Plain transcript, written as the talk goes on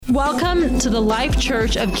Welcome to the Life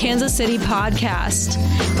Church of Kansas City podcast.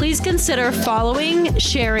 Please consider following,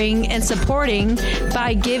 sharing, and supporting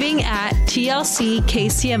by giving at tlckcmo.com.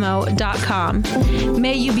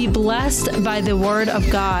 May you be blessed by the word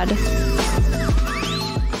of God.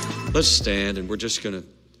 Let's stand and we're just going to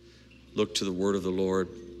look to the word of the Lord.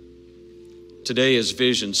 Today is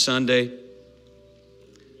Vision Sunday.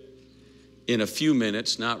 In a few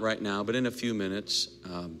minutes, not right now, but in a few minutes,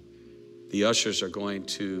 the ushers are going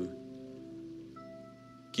to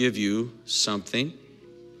give you something.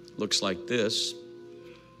 Looks like this.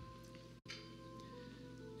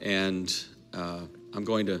 And I'm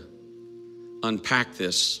going to unpack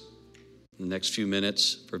this in the next few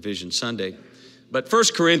minutes for Vision Sunday. But 1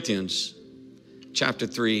 Corinthians chapter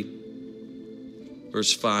 3,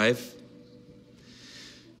 verse 5.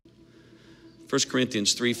 1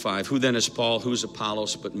 Corinthians 3:5. Who then is Paul? Who's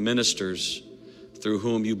Apollos? But ministers through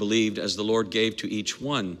whom you believed, as the Lord gave to each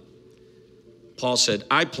one. Paul said,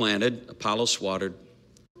 I planted, Apollos watered,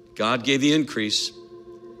 God gave the increase.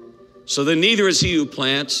 So then neither is he who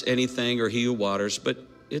plants anything or he who waters, but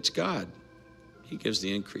it's God. He gives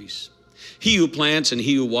the increase. He who plants and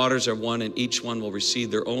he who waters are one, and each one will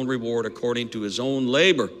receive their own reward according to his own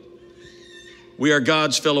labor. We are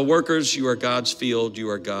God's fellow workers. You are God's field.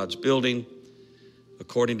 You are God's building.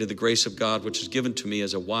 According to the grace of God, which is given to me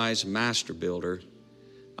as a wise master builder,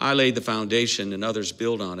 I laid the foundation and others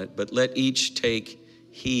build on it, but let each take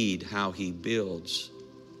heed how he builds.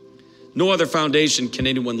 No other foundation can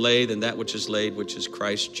anyone lay than that which is laid, which is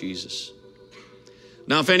Christ Jesus.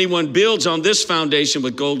 Now, if anyone builds on this foundation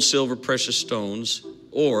with gold, silver, precious stones,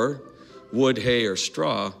 or wood, hay, or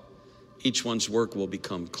straw, each one's work will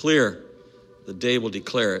become clear. The day will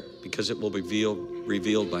declare it, because it will be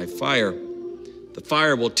revealed by fire. The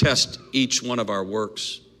fire will test each one of our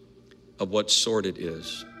works of what sort it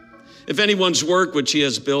is. If anyone's work which he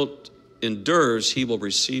has built endures, he will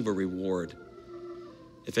receive a reward.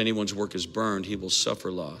 If anyone's work is burned, he will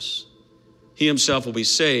suffer loss. He himself will be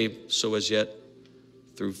saved, so as yet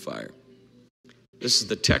through fire. This is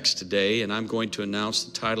the text today, and I'm going to announce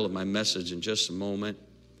the title of my message in just a moment.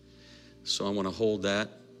 So I want to hold that.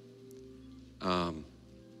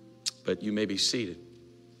 But you may be seated.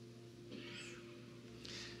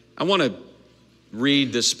 I want to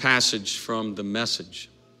read this passage from the Message.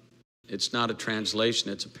 It's not a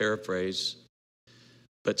translation, it's a paraphrase.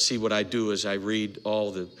 But see, what I do is I read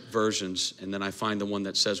all the versions, and then I find the one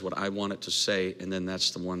that says what I want it to say, and then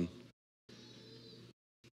that's the one.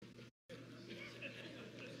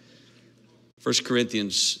 1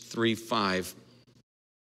 Corinthians 3:5.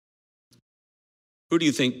 Who do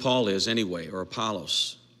you think Paul is anyway, or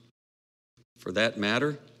Apollos? For that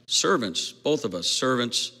matter, servants, both of us,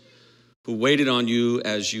 servants who waited on you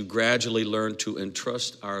as you gradually learned to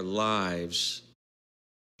entrust your lives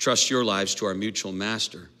to our mutual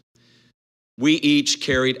master. We each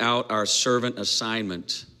carried out our servant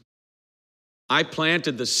assignment. I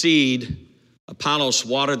planted the seed, Apollos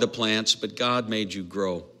watered the plants, but God made you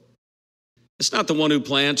grow. It's not the one who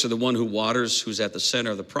plants or the one who waters who's at the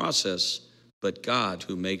center of the process, but God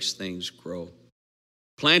who makes things grow.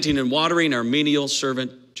 Planting and watering are menial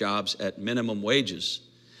servant jobs at minimum wages.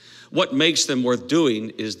 What makes them worth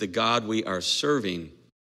doing is the God we are serving.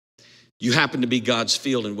 You happen to be God's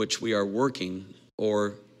field in which we are working,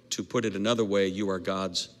 or to put it another way, you are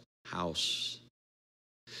God's house.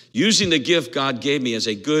 Using the gift God gave me as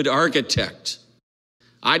a good architect,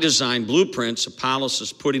 I designed blueprints. Apollos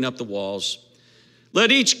is putting up the walls. Let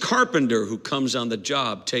each carpenter who comes on the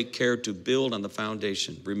job take care to build on the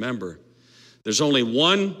foundation. Remember, there's only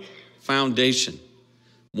one foundation,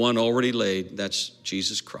 one already laid, that's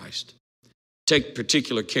Jesus Christ. Take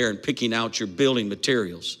particular care in picking out your building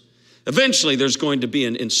materials. Eventually, there's going to be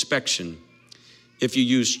an inspection. If you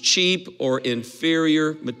use cheap or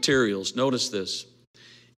inferior materials, notice this.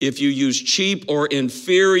 If you use cheap or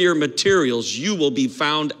inferior materials, you will be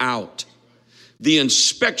found out. The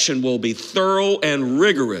inspection will be thorough and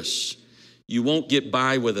rigorous. You won't get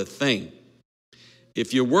by with a thing.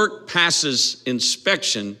 If your work passes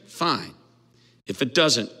inspection, fine. If it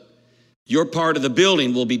doesn't, your part of the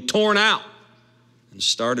building will be torn out and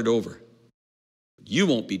started over. You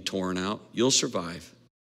won't be torn out. You'll survive,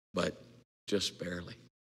 but just barely.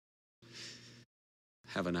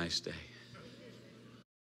 Have a nice day.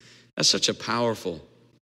 That's such a powerful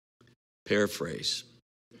paraphrase.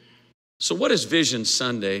 So what is Vision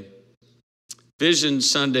Sunday? Vision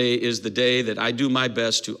Sunday is the day that I do my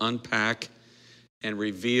best to unpack and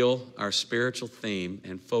reveal our spiritual theme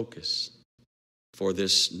and focus for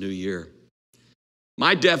this new year.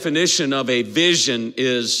 My definition of a vision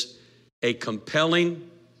is a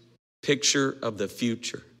compelling picture of the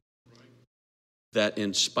future. that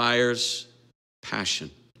inspires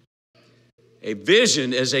passion. A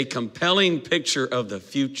vision is a compelling picture of the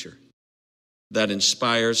future that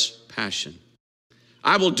inspires passion.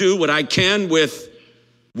 I will do what I can with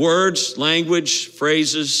words, language,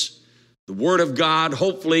 phrases, the Word of God,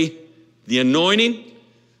 hopefully the anointing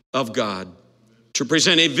of God, to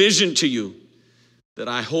present a vision to you that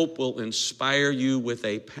I hope will inspire you with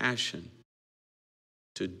a passion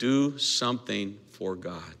to do something for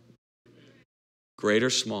God, great or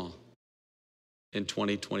small, in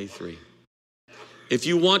 2023. If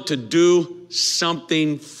you want to do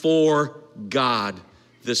something for God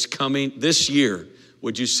this year,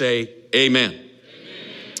 would you say amen? Amen.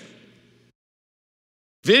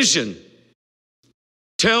 Vision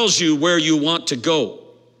tells you where you want to go,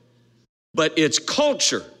 but it's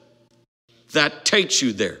culture that takes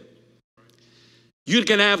you there. You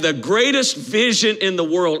can have the greatest vision in the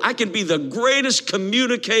world. I can be the greatest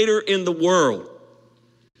communicator in the world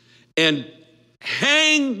and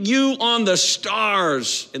hang you on the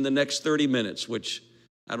stars in the next 30 minutes, which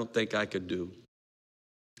I don't think I could do.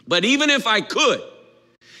 But even if I could,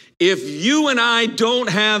 if you and I don't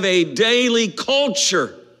have a daily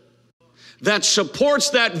culture that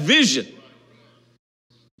supports that vision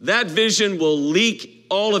will leak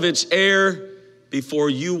all of its air before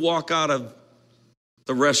you walk out of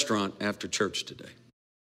the restaurant after church today.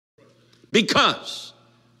 Because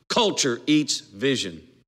culture eats vision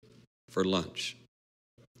for lunch.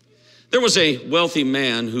 There was a wealthy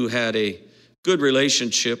man who had a good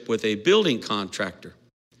relationship with a building contractor.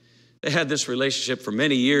 They had this relationship for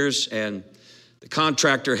many years, and the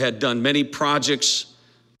contractor had done many projects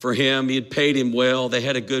for him. He had paid him well. They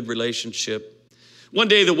had a good relationship. One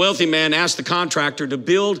day, the wealthy man asked the contractor to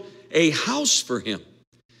build a house for him.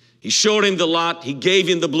 He showed him the lot. He gave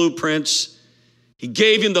him the blueprints. He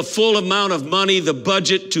gave him the full amount of money, the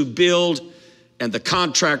budget to build, and the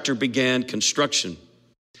contractor began construction.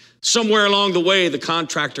 Somewhere along the way, the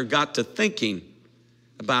contractor got to thinking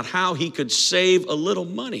about how he could save a little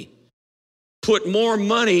money, put more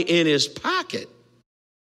money in his pocket.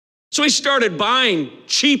 So he started buying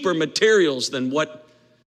cheaper materials than what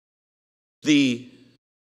do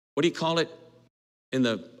you call it in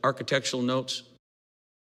the architectural notes?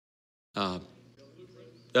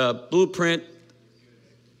 Blueprint.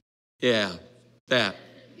 Yeah,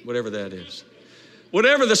 whatever that is.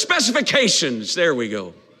 Whatever the specifications, there we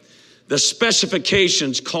go. The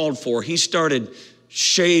specifications called for, he started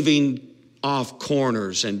shaving off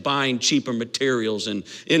corners and buying cheaper materials and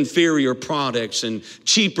inferior products and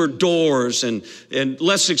cheaper doors and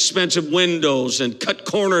less expensive windows and cut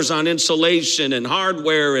corners on insulation and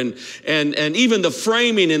hardware and even the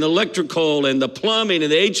framing and electrical and the plumbing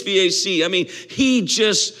and the HVAC. I mean, he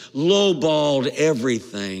just lowballed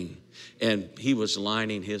everything, and he was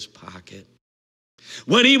lining his pocket.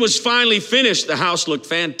 When he was finally finished, the house looked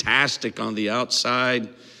fantastic on the outside.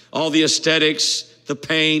 All the aesthetics, the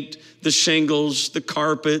paint, the shingles, the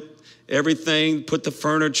carpet, everything, put the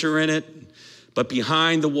furniture in it. But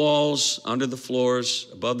behind the walls, under the floors,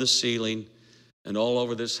 above the ceiling, and all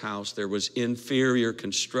over this house, there was inferior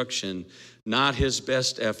construction, not his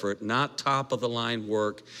best effort, not top of the line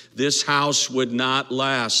work. This house would not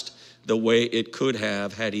last the way it could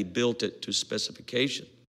have had he built it to specification.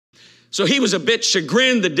 So he was a bit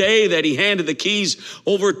chagrined the day that he handed the keys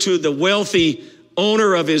over to the wealthy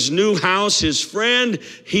owner of his new house, his friend.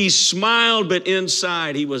 He smiled, but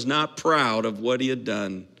inside he was not proud of what he had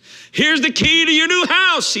done. "Here's the key to your new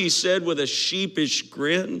house," he said with a sheepish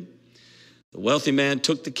grin. The wealthy man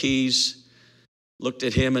took the keys, looked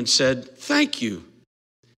at him and said, "Thank you,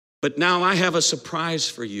 but now I have a surprise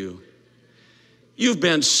for you. You've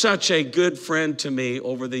been such a good friend to me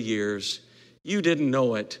over the years. You didn't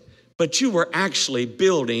know it, but you were actually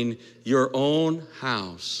building your own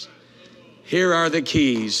house. Here are the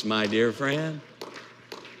keys, my dear friend."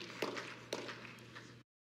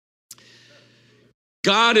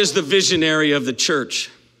 God is the visionary of the church.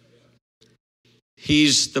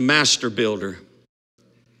 He's the master builder.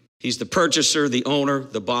 He's the purchaser, the owner,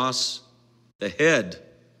 the boss, the head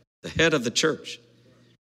of the church.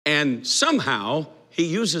 And somehow he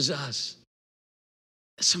uses us.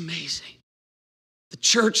 It's amazing. The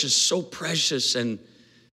church is so precious, and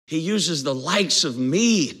he uses the likes of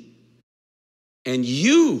me and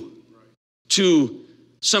you to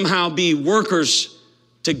somehow be workers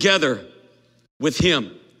together with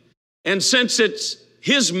him. And since it's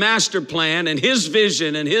his master plan and his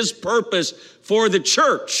vision and his purpose for the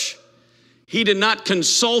church, he did not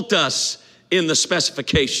consult us in the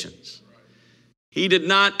specifications. He did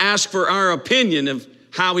not ask for our opinion of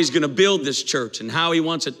how he's going to build this church and how he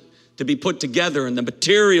wants it to be put together and the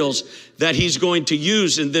materials that he's going to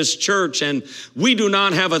use in this church. And we do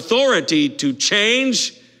not have authority to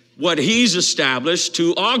change what he's established,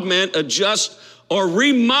 to augment, adjust, or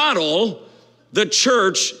remodel the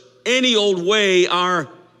church any old way our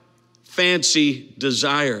fancy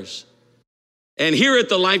desires. And here at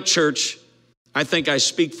the Life Church, I think I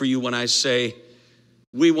speak for you when I say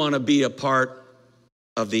we want to be a part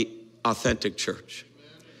of the authentic church.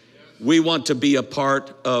 We want to be a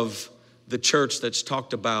part of the church that's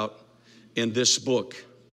talked about in this book.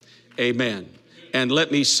 Amen. And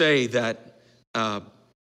let me say that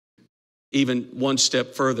even one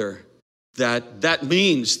step further, that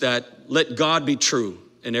means that let God be true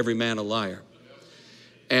and every man a liar.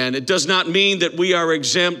 And it does not mean that we are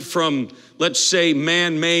exempt from, let's say,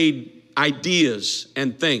 man-made ideas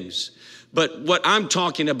and things. But what I'm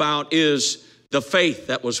talking about is the faith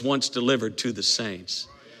that was once delivered to the saints.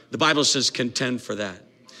 The Bible says contend for that.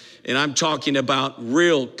 And I'm talking about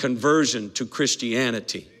real conversion to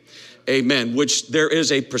Christianity. Amen. Which there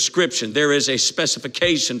is a prescription. There is a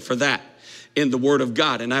specification for that in the Word of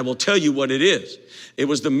God. And I will tell you what it is. It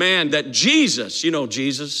was the man that Jesus, you know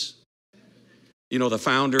Jesus, you know, the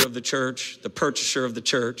founder of the church, the purchaser of the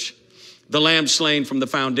church, the lamb slain from the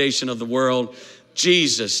foundation of the world,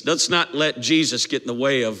 Jesus. Let's not let Jesus get in the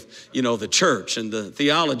way of, you know, the church and the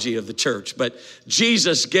theology of the church. But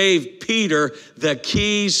Jesus gave Peter the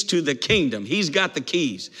keys to the kingdom. He's got the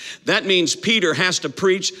keys. That means Peter has to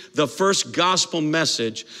preach the first gospel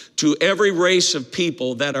message to every race of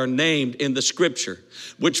people that are named in the scripture,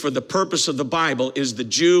 which for the purpose of the Bible is the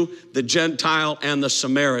Jew, the Gentile, and the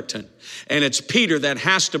Samaritan. And it's Peter that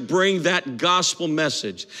has to bring that gospel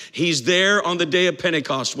message. He's there on the day of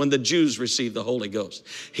Pentecost when the Jews received the Holy Ghost.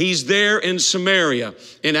 He's there in Samaria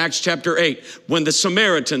in Acts chapter 8 when the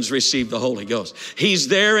Samaritans received the Holy Ghost. He's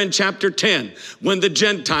there in chapter 10 when the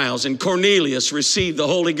Gentiles and Cornelius received the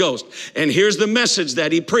Holy Ghost. And here's the message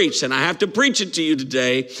that he preached. And I have to preach it to you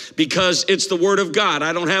today because it's the Word of God.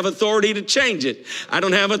 I don't have authority to change it. I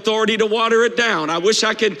don't have authority to water it down. I wish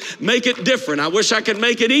I could make it different. I wish I could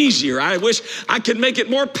make it easier. I wish I could make it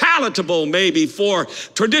more palatable maybe for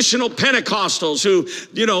traditional Pentecostals who,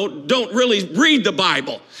 you know, don't really read the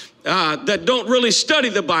Bible, that don't really study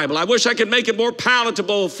the Bible. I wish I could make it more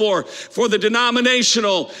palatable for the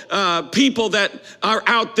denominational people that are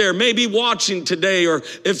out there maybe watching today. Or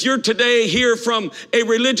if you're today here from a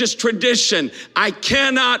religious tradition, I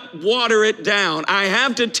cannot water it down. I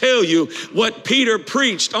have to tell you what Peter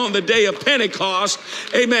preached on the day of Pentecost.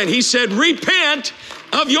 Amen. He said, repent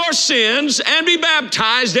of your sins and be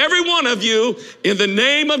baptized, every one of you, in the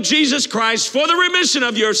name of Jesus Christ for the remission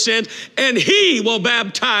of your sins, and he will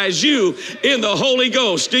baptize you in the Holy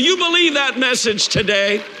Ghost. Do you believe that message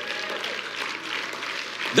today?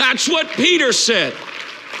 That's what Peter said.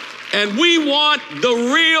 And we want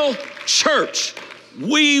the real church.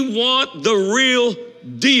 We want the real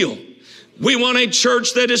deal. We want a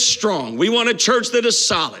church that is strong. We want a church that is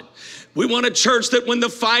solid. We want a church that when the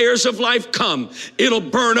fires of life come, it'll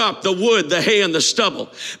burn up the wood, the hay, and the stubble.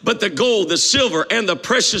 But the gold, the silver, and the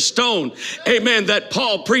precious stone, amen, that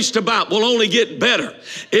Paul preached about will only get better.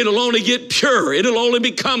 It'll only get pure. It'll only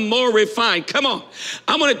become more refined. Come on.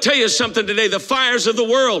 I'm going to tell you something today. The fires of the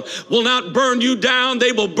world will not burn you down.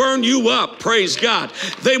 They will burn you up. Praise God.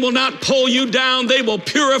 They will not pull you down. They will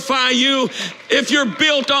purify you. If you're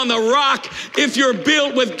built on the rock, if you're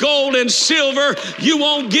built with gold and silver, you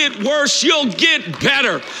won't get worse, you'll get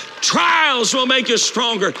better. Trials will make you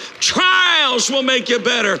stronger. Trials will make you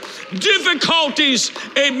better. Difficulties,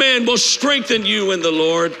 amen, will strengthen you in the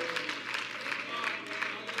Lord.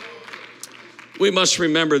 We must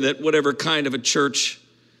remember that whatever kind of a church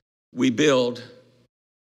we build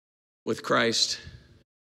with Christ,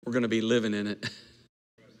 we're going to be living in it.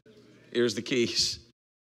 Here's the keys.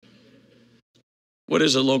 What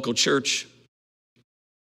is a local church?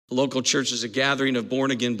 A local church is a gathering of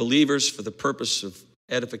born-again believers for the purpose of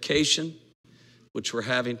edification, which we're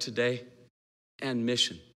having today, and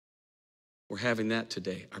mission. We're having that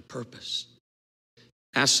today, our purpose.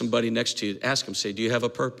 Ask somebody next to you, ask them, say, do you have a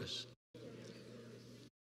purpose?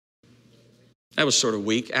 That was sort of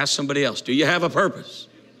weak. Ask somebody else, do you have a purpose?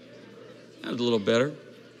 That was a little better.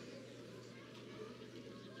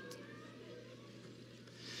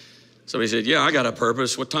 Somebody said, yeah, I got a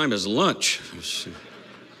purpose. What time is lunch?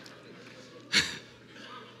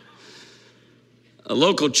 A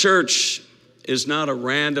local church is not a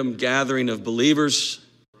random gathering of believers,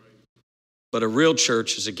 but a real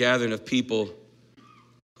church is a gathering of people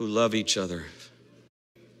who love each other,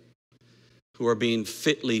 who are being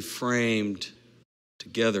fitly framed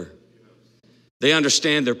together. They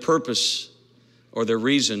understand their purpose or their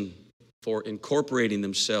reason for incorporating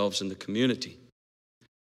themselves in the community.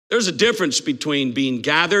 There's a difference between being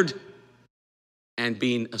gathered and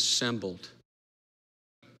being assembled.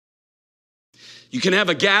 You can have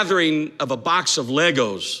a gathering of a box of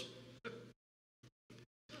Legos,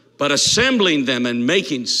 but assembling them and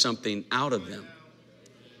making something out of them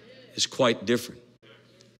is quite different.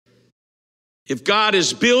 If God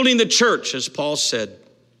is building the church, as Paul said,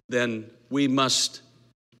 then we must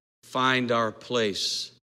find our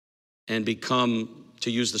place and become,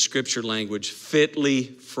 to use the scripture language, fitly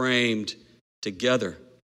framed together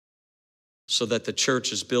so that the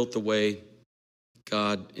church is built the way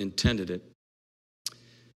God intended it.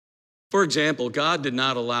 For example, God did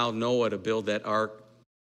not allow Noah to build that ark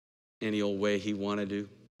any old way he wanted to.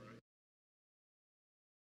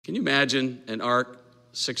 Can you imagine an ark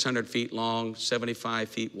 600 feet long, 75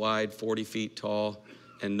 feet wide, 40 feet tall,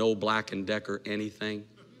 and no Black & Decker anything?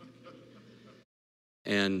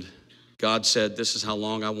 And God said, this is how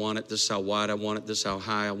long I want it, this is how wide I want it, this is how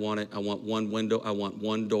high I want it. I want one window, I want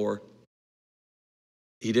one door.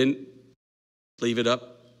 He didn't leave it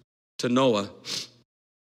up to Noah.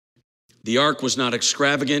 The ark was not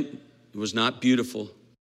extravagant, it was not beautiful.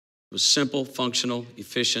 It was simple, functional,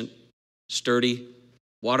 efficient, sturdy,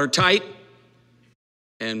 watertight,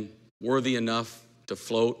 and worthy enough to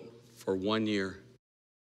float for 1 year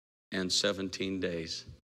and 17 days.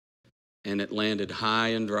 And it landed high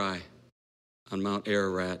and dry on Mount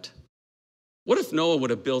Ararat. What if Noah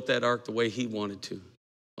would have built that ark the way he wanted to?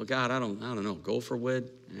 Well, God, I don't know. Gopher wood?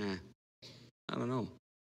 I don't know.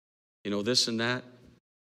 You know, this and that.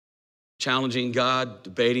 Challenging God,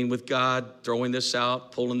 debating with God, throwing this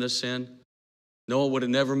out, pulling this in. Noah would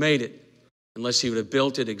have never made it unless he would have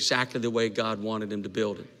built it exactly the way God wanted him to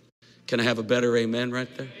build it. Can I have a better amen right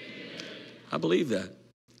there? I believe that.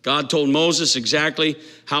 God told Moses exactly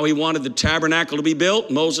how he wanted the tabernacle to be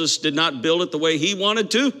built. Moses did not build it the way he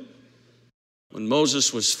wanted to. When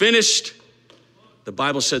Moses was finished, the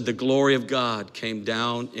Bible said the glory of God came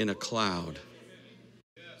down in a cloud.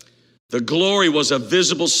 The glory was a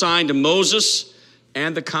visible sign to Moses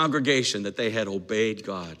and the congregation that they had obeyed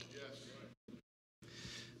God.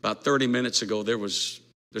 About 30 minutes ago, there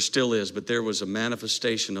still is, but there was a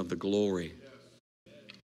manifestation of the glory.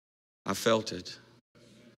 I felt it.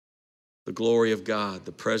 The glory of God,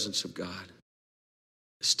 the presence of God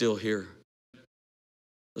is still here.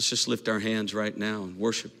 Let's just lift our hands right now and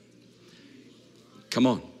worship. Come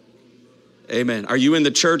on. Amen. Are you in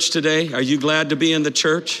the church today? Are you glad to be in the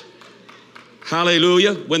church?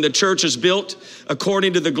 Hallelujah. When the church is built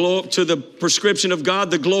according to the prescription of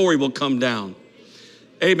God, the glory will come down.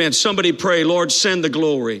 Amen. Somebody pray, Lord, send the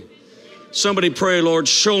glory. Somebody pray, Lord,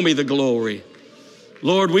 show me the glory.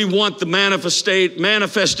 Lord, we want the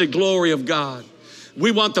manifested glory of God.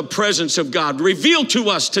 We want the presence of God. Reveal to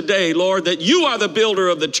us today, Lord, that you are the builder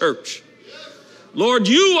of the church. Lord,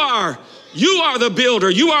 you are the builder.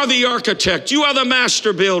 You are the architect. You are the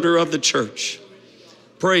master builder of the church.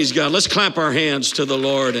 Praise God. Let's clap our hands to the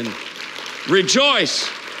Lord and rejoice.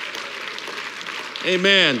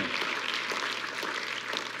 Amen.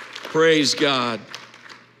 Praise God.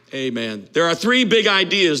 Amen. There are three big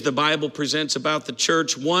ideas the Bible presents about the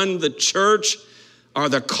church. One, the church are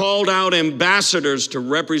the called out ambassadors to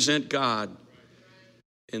represent God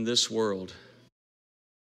in this world.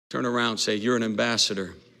 Turn around and say, you're an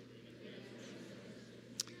ambassador.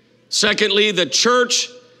 Secondly, the church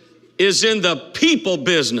is in the people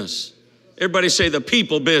business. Everybody say the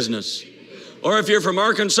people business. Or if you're from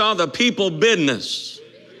Arkansas, the people business.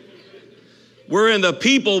 We're in the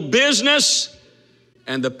people business,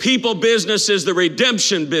 and the people business is the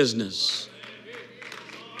redemption business.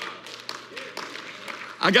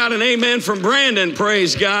 I got an amen from Brandon,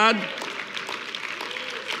 praise God.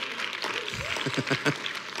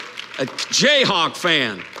 A Jayhawk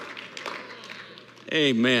fan.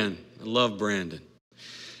 Amen. I love Brandon.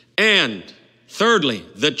 And thirdly,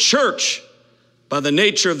 the church, by the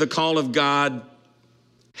nature of the call of God,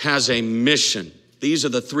 has a mission. These are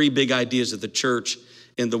the three big ideas of the church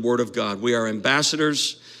in the Word of God. We are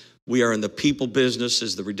ambassadors. We are in the people business,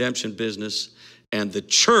 is the redemption business. And the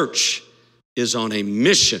church is on a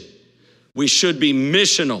mission. We should be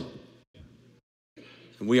missional.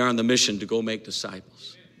 And we are on the mission to go make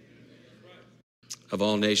disciples of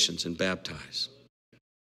all nations and baptize.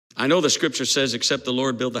 I know the scripture says, except the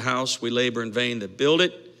Lord build the house, we labor in vain that build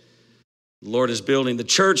it. The Lord is building the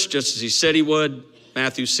church just as he said he would.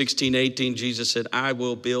 Matthew 16:18, Jesus said, I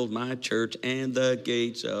will build my church, and the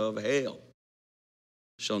gates of hell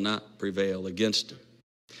shall not prevail against it.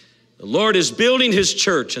 The Lord is building his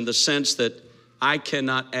church in the sense that I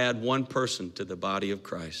cannot add one person to the body of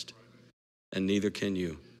Christ, and neither can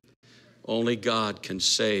you. Only God can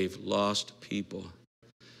save lost people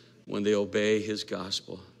when they obey his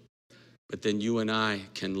gospel. But then you and I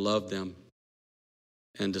can love them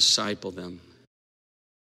and disciple them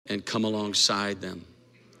and come alongside them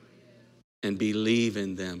and believe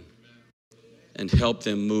in them and help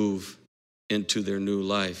them move into their new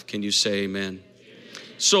life. Can you say amen?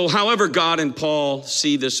 So however God and Paul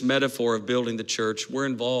see this metaphor of building the church, we're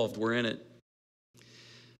involved, we're in it.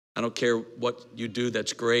 I don't care what you do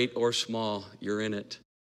that's great or small, you're in it.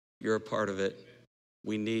 You're a part of it.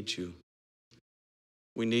 We need you.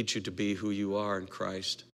 We need you to be who you are in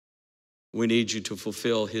Christ. We need you to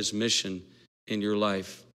fulfill his mission in your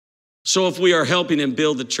life. So if we are helping him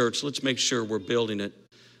build the church, let's make sure we're building it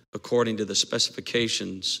according to the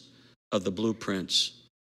specifications of the blueprints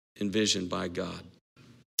envisioned by God.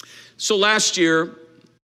 So last year,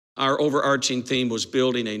 our overarching theme was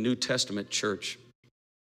building a New Testament church.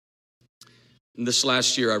 And this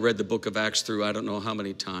last year, I read the book of Acts through I don't know how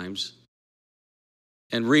many times.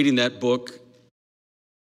 And reading that book,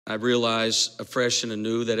 I realized afresh and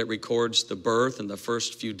anew that it records the birth and the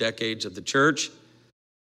first few decades of the church.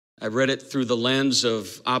 I read it through the lens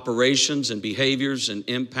of operations and behaviors and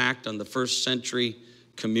impact on the first century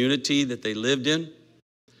community that they lived in.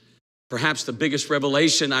 Perhaps the biggest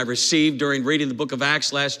revelation I received during reading the book of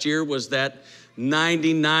Acts last year was that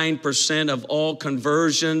 99% of all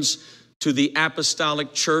conversions to the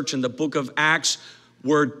apostolic church in the book of Acts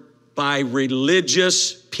were by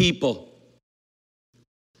religious people.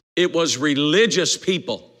 It was religious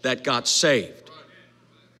people that got saved.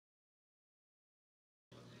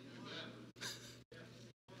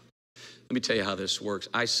 Let me tell you how this works.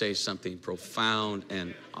 I say something profound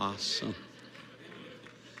and awesome.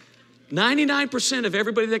 99% of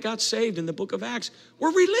everybody that got saved in the book of Acts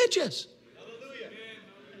were religious.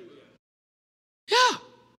 Yeah.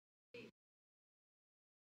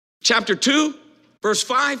 Chapter 2, verse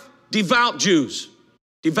 5, devout Jews.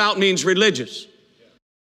 Devout means religious.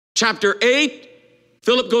 Chapter 8,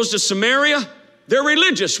 Philip goes to Samaria. They're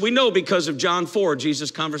religious. We know because of John 4,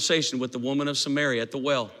 Jesus' conversation with the woman of Samaria at the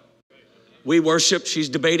well. We worship. She's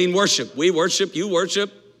debating worship. We worship. You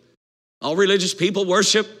worship. All religious people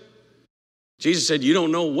worship. Jesus said, you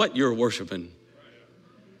don't know what you're worshiping.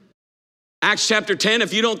 Acts chapter 10,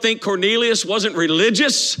 if you don't think Cornelius wasn't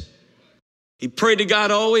religious, he prayed to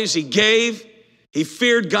God always, he gave, he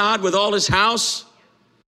feared God with all his house.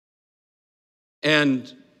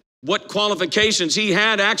 And what qualifications he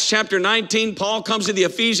had, Acts chapter 19, Paul comes to the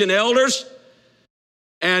Ephesian elders,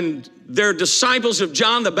 and they're disciples of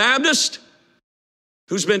John the Baptist,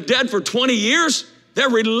 who's been dead for 20 years.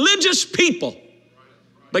 They're religious people.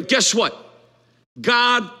 But guess what?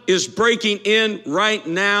 God is breaking in right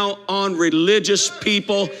now on religious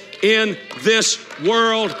people in this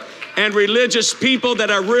world. And religious people that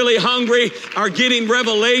are really hungry are getting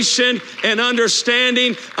revelation and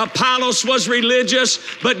understanding. Apollos was religious,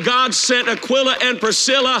 but God sent Aquila and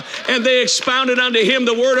Priscilla, and they expounded unto him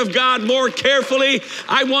the word of God more carefully.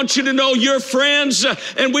 I want you to know you're friends,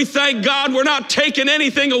 and we thank God we're not taking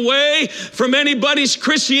anything away from anybody's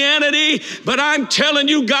Christianity, but I'm telling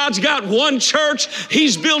you, God's got one church.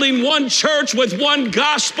 He's building one church with one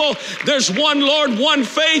gospel. There's one Lord, one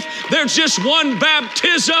faith. There's just one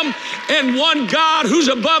baptism. And one God who's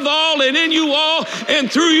above all and in you all and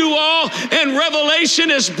through you all. And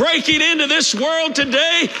revelation is breaking into this world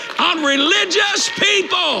today on religious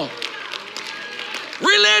people.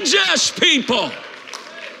 Religious people.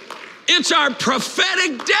 It's our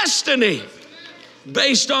prophetic destiny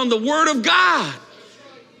based on the Word of God.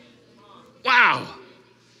 Wow.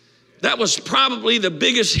 That was probably the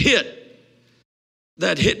biggest hit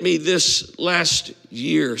that hit me this last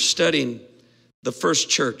year studying the first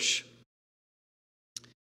church.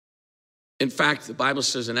 In fact, the Bible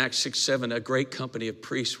says in Acts 6:7, a great company of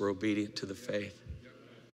priests were obedient to the faith.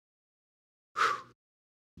 Whew.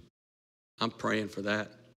 I'm praying for that.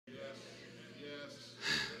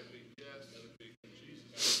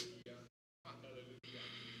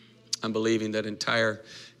 I'm believing that entire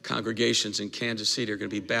congregations in Kansas City are going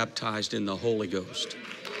to be baptized in the Holy Ghost,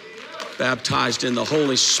 baptized in the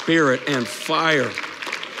Holy Spirit and fire.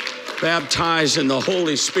 Baptized in the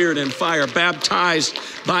Holy Spirit and fire, baptized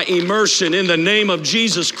by immersion in the name of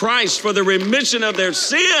Jesus Christ for the remission of their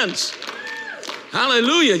sins.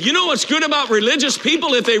 Hallelujah. You know what's good about religious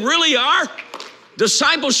people if they really are?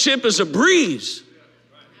 Discipleship is a breeze.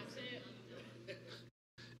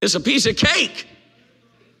 It's a piece of cake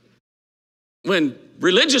when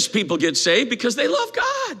religious people get saved because they love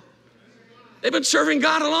God. They've been serving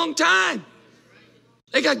God a long time.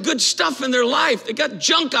 They got good stuff in their life. They got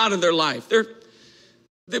junk out of their life.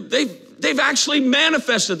 They've they've actually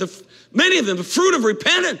manifested, many of them, the fruit of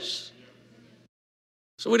repentance.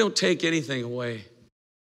 So we don't take anything away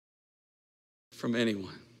from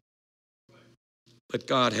anyone. But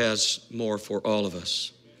God has more for all of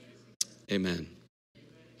us. Amen.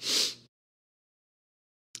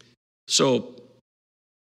 So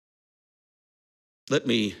let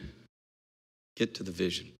me get to the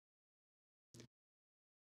vision.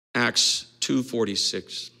 Acts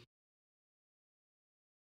 2:46.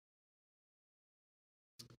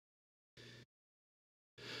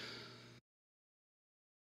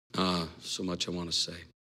 So much I want to say.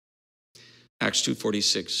 Acts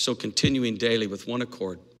 2:46. So continuing daily with one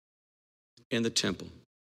accord in the temple,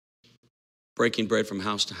 breaking bread from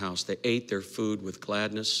house to house, they ate their food with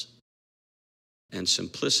gladness and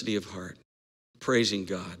simplicity of heart, praising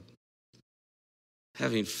God,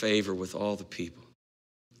 having favor with all the people.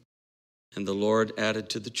 And the Lord added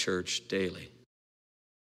to the church daily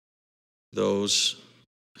those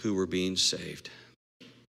who were being saved.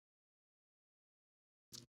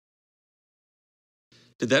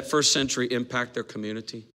 Did that first century impact their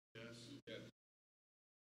community? Yes.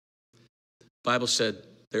 The Bible said,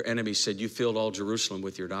 their enemies said, you filled all Jerusalem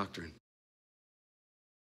with your doctrine.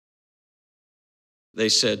 They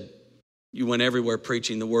said, you went everywhere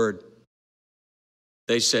preaching the word.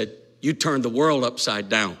 They said, you turned the world upside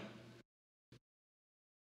down.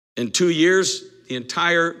 In 2 years, the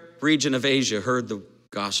entire region of Asia heard the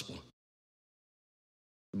gospel.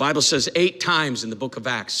 The Bible says 8 times in the book of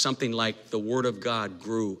Acts, something like the word of God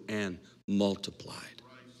grew and multiplied.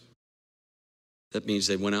 That means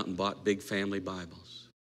they went out and bought big family Bibles.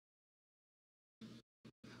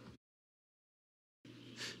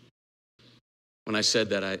 When I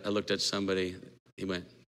said that, I looked at somebody, he went,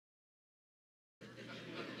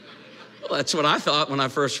 well, that's what I thought when I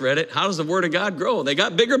first read it. How does the word of God grow? They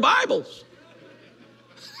got bigger Bibles.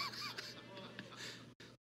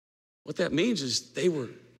 What that means is they were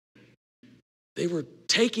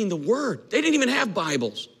taking the word. They didn't even have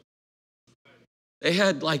Bibles. They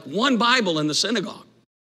had like one Bible in the synagogue.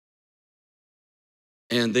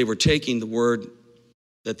 And they were taking the word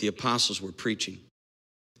that the apostles were preaching.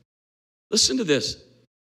 Listen to this.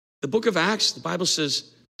 The book of Acts, the Bible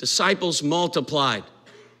says, disciples multiplied.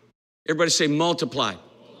 Everybody say multiplied.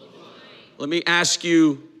 Let me ask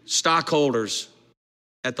you, stockholders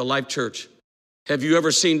at the Life Church, have you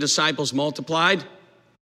ever seen disciples multiplied?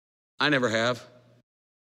 I never have.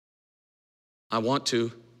 I want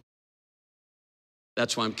to.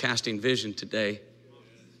 That's why I'm casting vision today.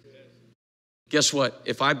 Guess what?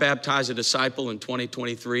 If I baptize a disciple in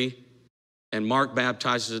 2023, and Mark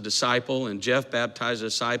baptizes a disciple, and Jeff baptizes a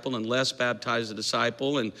disciple, and Les baptizes a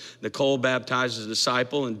disciple, and Nicole baptizes a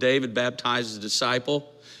disciple, and David baptizes a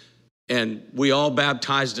disciple, and we all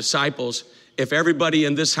baptize disciples. If everybody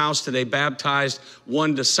in this house today baptized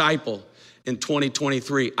one disciple in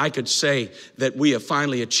 2023, I could say that we have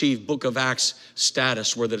finally achieved Book of Acts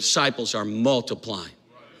status where the disciples are multiplying.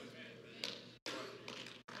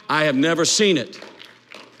 I have never seen it.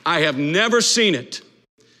 I have never seen it.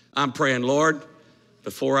 I'm praying, Lord,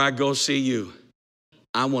 before I go see you,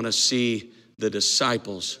 I want to see the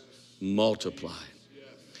disciples multiply.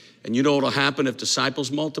 And you know what will happen if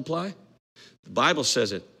disciples multiply? The Bible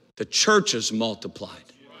says it. The churches multiplied.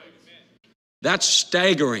 That's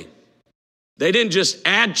staggering. They didn't just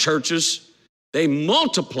add churches, they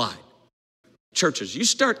multiplied churches. You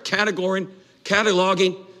start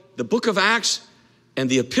cataloging the book of Acts and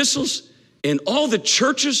the epistles and all the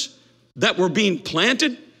churches that were being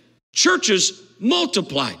planted, churches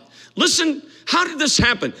multiplied. Listen, how did this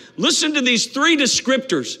happen? Listen to these 3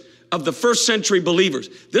 descriptors of the first century believers.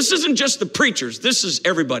 This isn't just the preachers, this is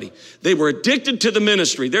everybody. They were addicted to the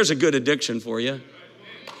ministry. There's a good addiction for you.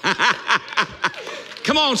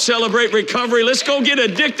 Come on, Celebrate Recovery. Let's go get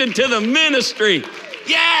addicted to the ministry.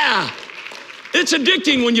 Yeah. It's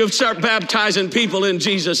addicting when you start baptizing people in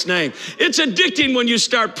Jesus' name. It's addicting when you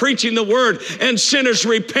start preaching the word and sinners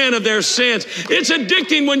repent of their sins. It's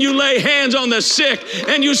addicting when you lay hands on the sick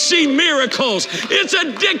and you see miracles. It's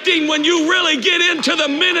addicting when you really get into the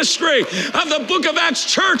ministry of the Book of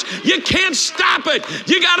Acts church. You can't stop it.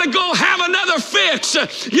 You got to go have another fix.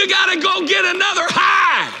 You got to go get another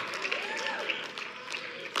high.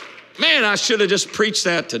 Man, I should have just preached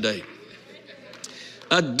that today.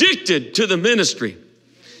 Addicted to the ministry.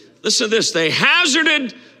 Listen to this. They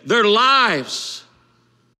hazarded their lives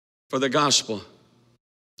for the gospel.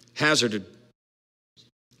 Hazarded.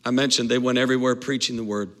 I mentioned they went everywhere preaching the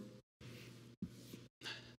word.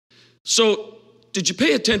 So, did you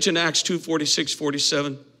pay attention to Acts 2, 46,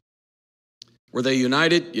 47? Were they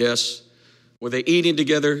united? Yes. Were they eating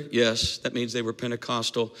together? Yes. That means they were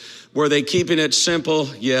Pentecostal. Were they keeping it simple?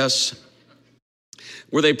 Yes.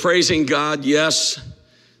 Were they praising God? Yes.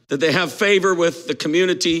 Did they have favor with the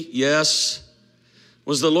community? Yes.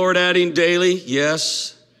 Was the Lord adding daily?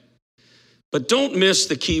 Yes. But don't miss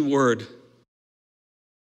the key word.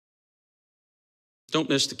 Don't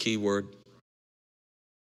miss the key word.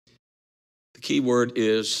 The key word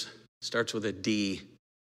starts with a D.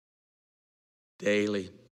 Daily.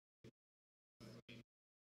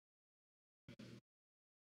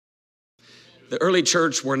 The early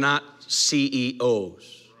church were not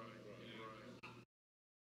CEOs.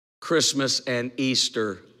 Christmas and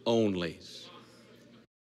Easter only.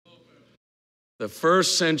 The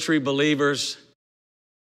first century believers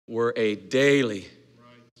were a daily,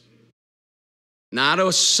 not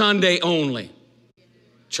a Sunday only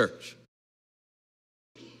church.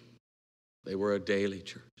 They were a daily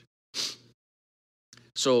church.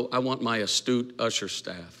 So I want my astute usher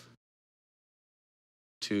staff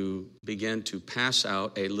to begin to pass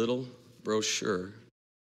out a little brochure.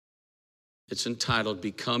 It's entitled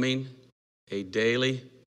Becoming a Daily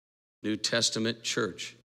New Testament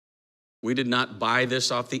Church. We did not buy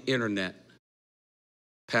this off the internet.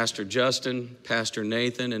 Pastor Justin, Pastor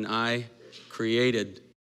Nathan, and I created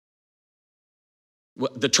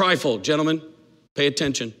the trifold. Gentlemen, pay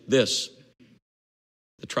attention. The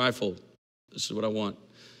trifold. This is what I want.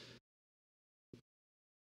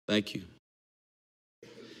 Thank you.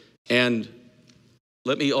 And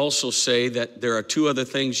let me also say that there are two other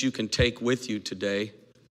things you can take with you today.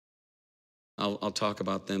 I'll talk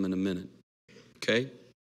about them in a minute. Okay?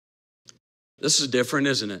 This is different,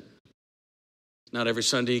 isn't it? Not every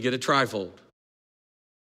Sunday you get a trifold.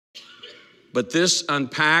 But this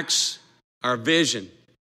unpacks our vision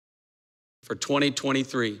for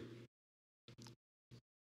 2023.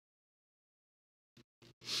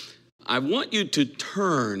 I want you to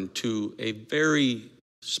turn to a very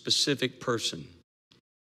specific person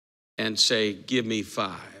and say, give me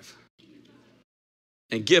 5.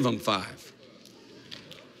 And give them 5.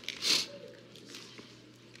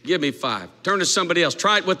 Give me 5. Turn to somebody else.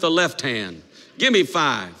 Try it with the left hand. Give me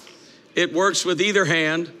 5. It works with either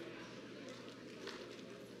hand.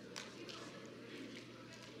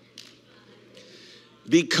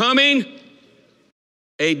 Becoming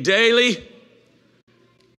a daily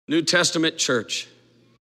New Testament church.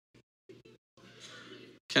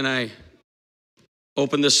 Can I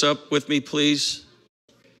open this up with me, please?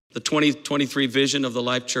 The 2023 vision of the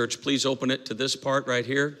Life Church. Please open it to this part right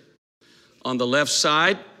here. On the left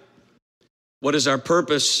side, what is our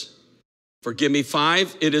purpose for Give Me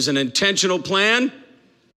 5? It is an intentional plan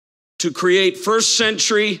to create first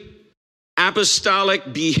century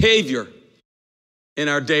apostolic behavior in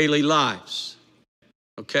our daily lives.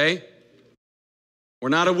 Okay? We're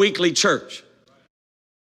not a weekly church,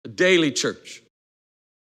 a daily church.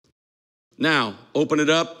 Now, open it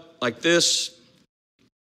up like this.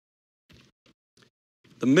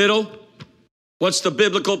 The middle, what's the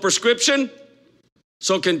biblical prescription?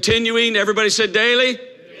 So continuing, everybody said daily.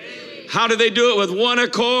 Daily. How do they do it? With one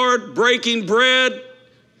accord, breaking bread,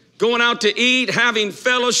 going out to eat, having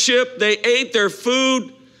fellowship. They ate their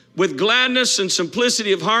food with gladness and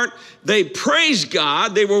simplicity of heart. They praised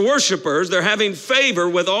God. They were worshipers. They're having favor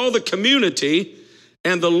with all the community.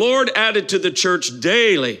 And the Lord added to the church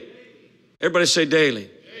daily. Everybody say daily.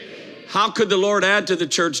 Daily. How could the Lord add to the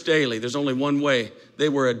church daily? There's only one way. They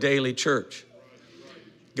were a daily church.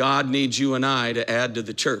 God needs you and I to add to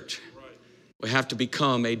the church. We have to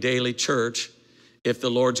become a daily church if the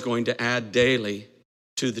Lord's going to add daily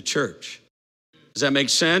to the church. Does that make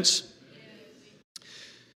sense?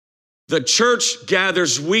 The church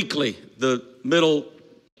gathers weekly. The middle,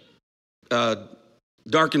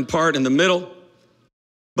 darkened part in the middle.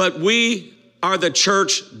 But we are the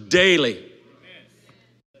church daily.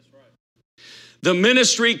 The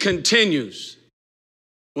ministry continues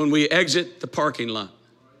when we exit the parking lot.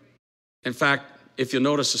 In fact, if you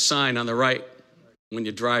notice a sign on the right when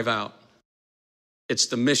you drive out, it's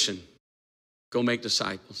the mission. Go make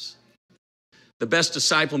disciples. The best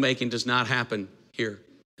disciple making does not happen here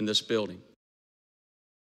in this building.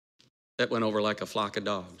 That went over like a flock of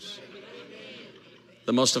dogs.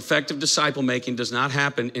 The most effective disciple making does not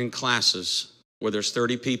happen in classes where there's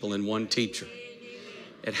 30 people and one teacher.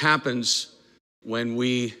 It happens when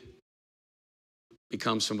we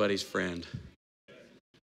become somebody's friend.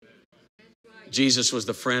 Jesus was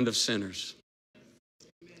the friend of sinners.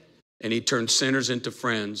 And he turned sinners into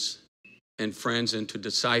friends and friends into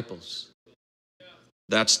disciples.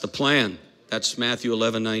 That's the plan. That's Matthew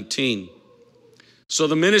 11:19. So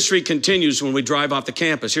the ministry continues when we drive off the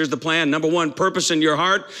campus. Here's the plan. Number 1, purpose in your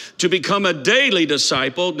heart to become a daily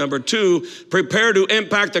disciple. Number 2, prepare to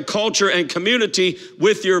impact the culture and community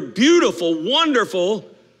with your beautiful, wonderful,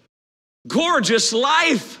 gorgeous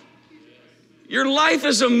life. Your life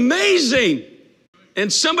is amazing.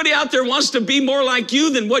 And somebody out there wants to be more like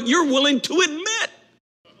you than what you're willing to admit.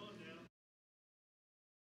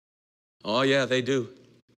 Oh yeah, they do.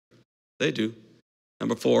 They do.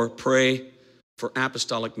 Number 4, pray for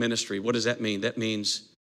apostolic ministry. What does that mean? That means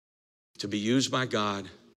to be used by God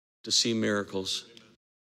to see miracles,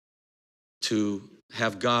 to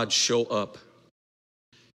have God show up.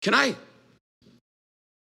 Can I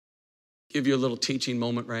give you a little teaching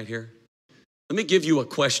moment right here? Let me give you a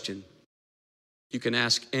question you can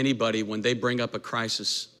ask anybody when they bring up a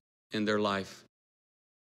crisis in their life.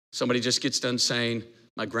 Somebody just gets done saying,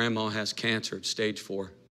 my grandma has cancer at stage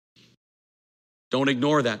 4. Don't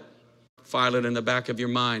ignore that. File it in the back of your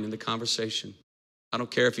mind in the conversation. I don't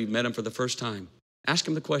care if you've met him for the first time. Ask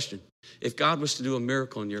him the question. If God was to do a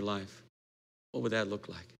miracle in your life, what would that look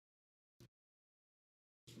like?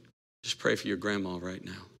 Just pray for your grandma right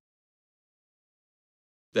now.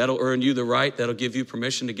 That'll earn you the right. That'll give you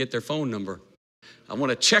permission to get their phone number. I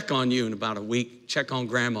want to check on you in about a week. Check on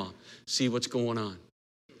grandma. See what's going on.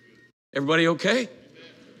 Everybody okay?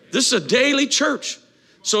 This is a daily church.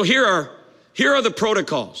 So here are the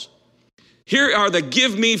protocols. Here are the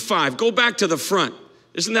give me 5. Go back to the front.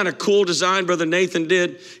 Isn't that a cool design Brother Nathan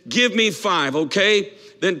did? Give me 5, okay?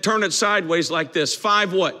 Then turn it sideways like this.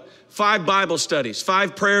 5 what? 5 Bible studies,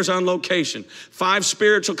 5 prayers on location, 5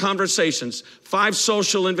 spiritual conversations, 5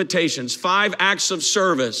 social invitations, 5 acts of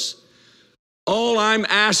service. All I'm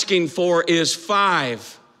asking for is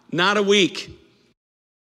 5, not a week.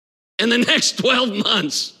 In the next 12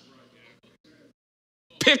 months,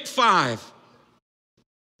 pick 5.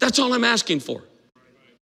 That's all I'm asking for.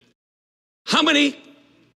 How many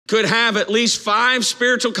could have at least 5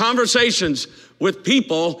 spiritual conversations with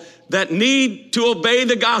people that need to obey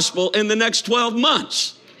the gospel in the next 12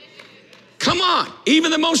 months? Come on, even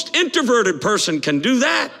the most introverted person can do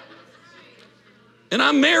that. And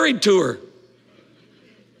I'm married to her.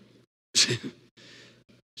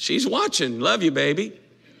 She's watching. Love you, baby.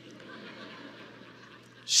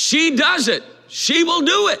 She does it. She will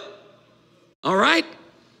do it. All right?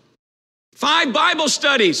 5 Bible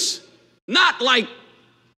studies, not like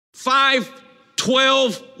 5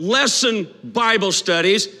 12 lesson Bible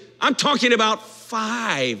studies. I'm talking about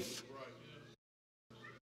 5.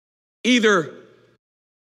 Either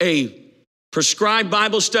a prescribed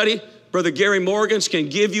Bible study, Brother Gary Morgans can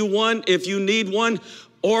give you one if you need one,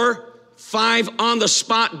 or 5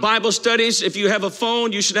 on-the-spot Bible studies. If you have a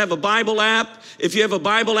phone, you should have a Bible app. If you have a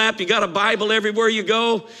Bible app, you got a Bible everywhere you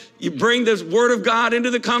go. You bring the Word of God into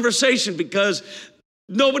the conversation because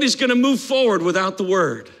nobody's going to move forward without the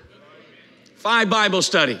Word. 5 Bible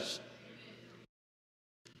studies.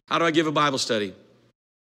 How do I give a Bible study?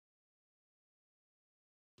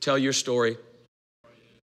 Tell your story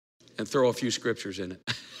and throw a few scriptures in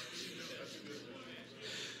it.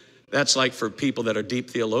 That's like for people that are deep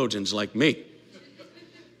theologians like me.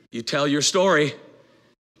 You tell your story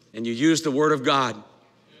and you use the Word of God.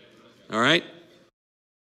 All right?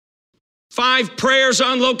 5 prayers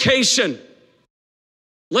on location.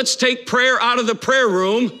 Let's take prayer out of the prayer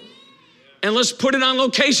room and let's put it on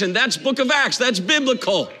location. That's Book of Acts. That's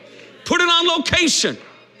biblical. Put it on location.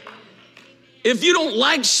 If you don't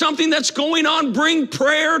like something that's going on, bring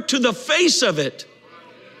prayer to the face of it.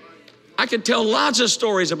 I could tell lots of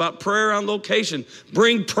stories about prayer on location.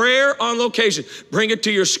 Bring prayer on location. Bring it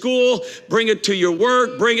to your school, bring it to your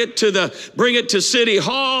work, bring it to City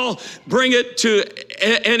Hall, bring it to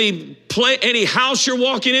any house you're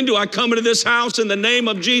walking into. I come into this house in the name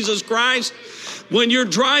of Jesus Christ. When you're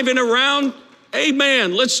driving around,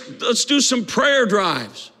 amen, let's do some prayer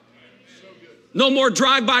drives. No more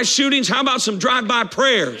drive-by shootings. How about some drive-by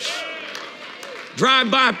prayers?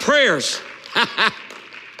 Drive-by prayers.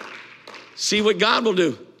 See what God will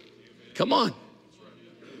do. Come on.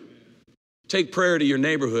 Take prayer to your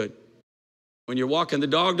neighborhood. When you're walking the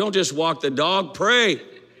dog, don't just walk the dog, pray.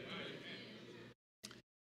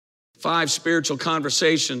 5 spiritual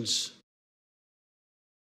conversations.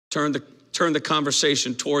 Turn the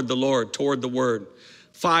conversation toward the Lord, toward the Word.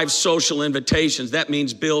 5 social invitations. That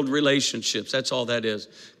means build relationships. That's all that is.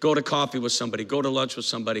 Go to coffee with somebody. Go to lunch with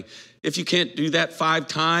somebody. If you can't do that 5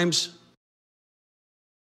 times,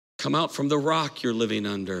 come out from the rock you're living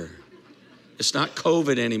under. It's not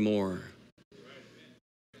COVID anymore.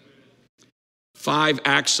 5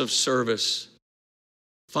 acts of service.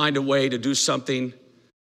 Find a way to do something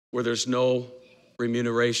where there's no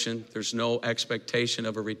remuneration. There's no expectation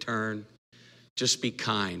of a return. Just be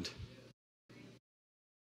kind.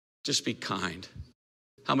 Just be kind.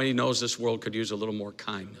 How many knows this world could use a little more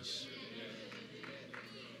kindness?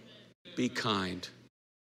 Be kind.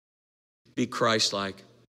 Be Christ-like.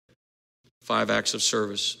 5 acts of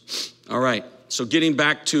service. All right, so getting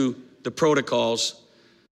back to the protocols,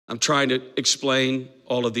 I'm trying to explain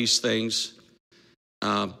all of these things.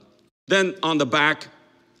 Then on the back,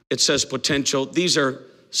 it says potential. These are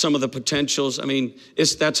some of the potentials. I mean,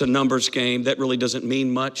 that's a numbers game. That really doesn't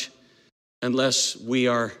mean much unless we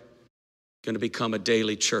are going to become a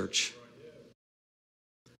daily church.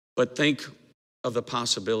 But think of the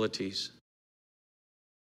possibilities.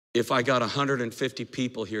 If I got 150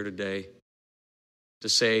 people here today to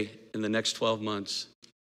say in the next 12 months,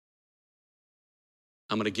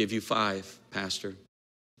 I'm going to give you 5, Pastor.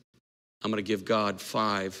 I'm going to give God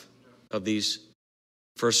 5 of these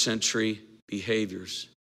first century behaviors.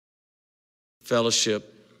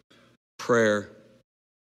 Fellowship, prayer,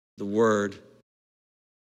 the word,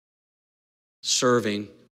 serving.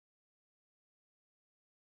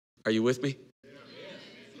 Are you with me?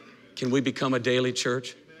 Can we become a daily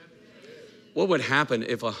church? What would happen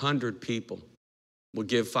if 100 people would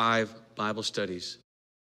give 5 Bible studies,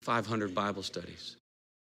 500 Bible studies?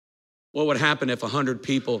 What would happen if 100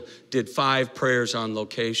 people did 5 prayers on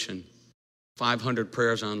location, 500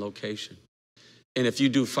 prayers on location? And if you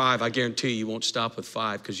do 5, I guarantee you won't stop with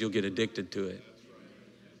 5 because you'll get addicted to it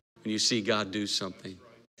when you see God do something.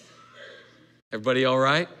 Everybody all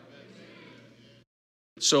right?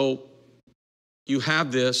 So you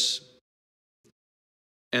have this,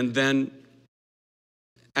 and then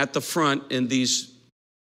at the front in these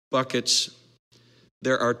buckets,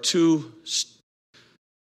 there are 2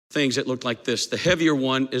 things that look like this. The heavier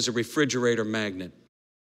one is a refrigerator magnet,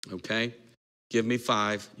 okay? Give me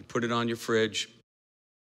 5. You put it on your fridge,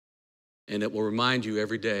 and it will remind you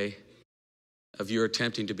every day of your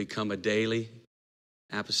attempting to become a daily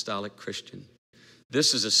apostolic Christian.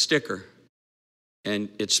 This is a sticker, and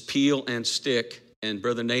it's peel and stick, and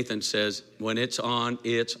Brother Nathan says, when it's on,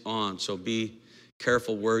 it's on, so be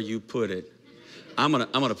careful where you put it. I'm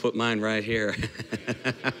gonna put mine right here.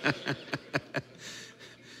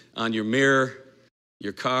 On your mirror,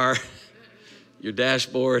 your car, your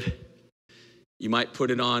dashboard. You might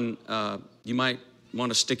put it on, you might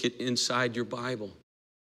want to stick it inside your Bible.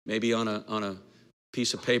 Maybe on a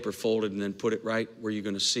piece of paper folded and then put it right where you're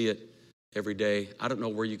going to see it every day. I don't know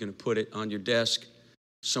where you're going to put it, on your desk,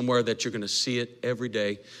 somewhere that you're going to see it every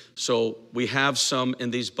day. So we have some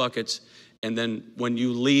in these buckets. And then when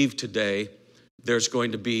you leave today, there's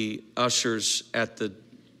going to be ushers at the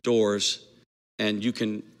doors, and you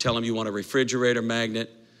can tell them you want a refrigerator magnet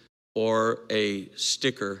or a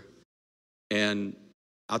sticker. And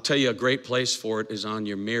I'll tell you, a great place for it is on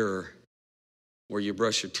your mirror where you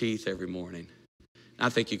brush your teeth every morning. I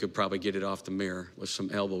think you could probably get it off the mirror with some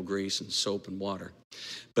elbow grease and soap and water.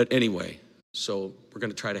 But anyway, so we're going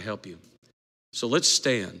to try to help you. So let's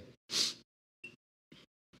stand. A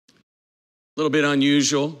little bit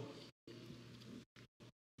unusual.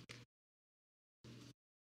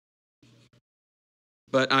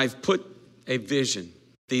 But I've put a vision,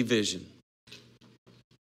 the vision,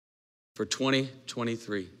 for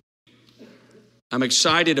 2023. I'm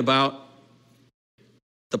excited about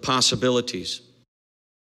the possibilities.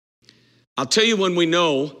 I'll tell you when we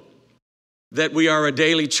know that we are a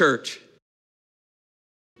daily church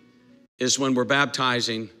is when we're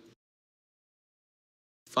baptizing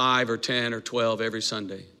 5 or 10 or 12 every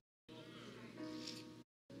Sunday.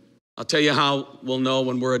 I'll tell you how we'll know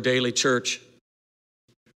when we're a daily church.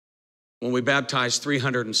 When we baptize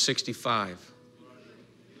 365.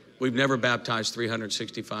 We've never baptized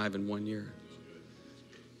 365 in 1 year.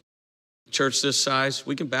 Church this size,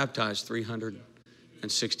 we can baptize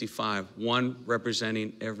 365, one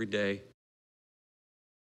representing every day.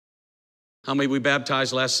 How many we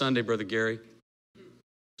baptized last Sunday, Brother Gary?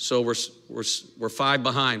 So we're 5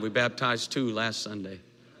 behind. We baptized 2 last Sunday.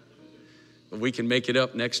 But we can make it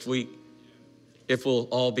up next week if we'll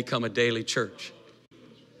all become a daily church.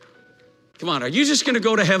 Come on, are you just going to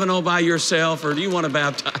go to heaven all by yourself, or do you want to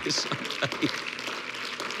baptize somebody?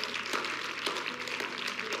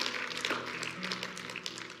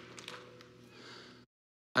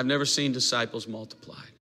 I've never seen disciples multiplied.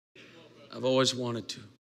 I've always wanted to.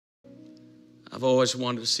 I've always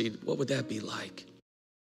wanted to see, what would that be like?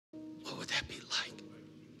 What would that be like?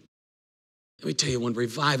 Let me tell you, when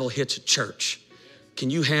revival hits a church, can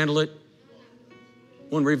you handle it?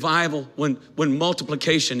 When revival, when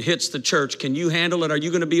multiplication hits the church, can you handle it? Are you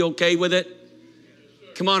going to be okay with it?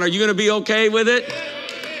 Come on, are you going to be okay with it?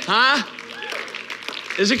 Huh?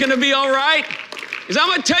 Is it going to be all right? Because I'm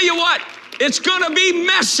going to tell you what, it's going to be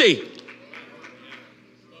messy.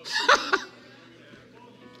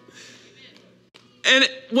 And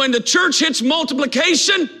when the church hits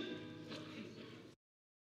multiplication,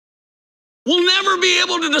 we'll never be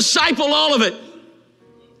able to disciple all of it.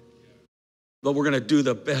 But we're going to do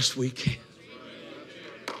the best we can.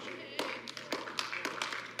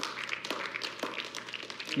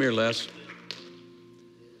 Come here, Les.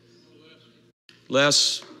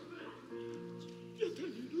 Les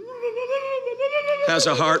has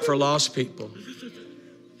a heart for lost people.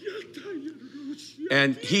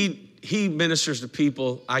 And he ministers to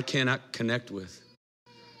people I cannot connect with.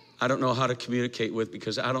 I don't know how to communicate with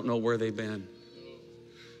because I don't know where they've been.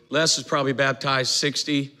 Les is probably baptized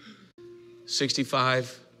 60,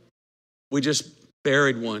 65. We just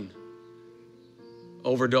buried one,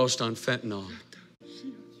 overdosed on fentanyl.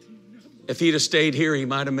 If he'd have stayed here, he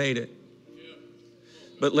might have made it.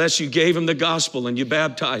 But Les, you gave him the gospel and you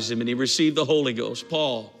baptized him and he received the Holy Ghost.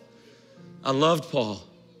 Paul, I loved Paul.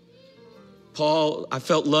 Paul, I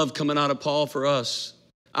felt love coming out of Paul for us.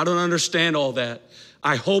 I don't understand all that.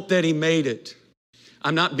 I hope that he made it.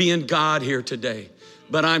 I'm not being God here today,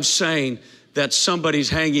 but I'm saying that somebody's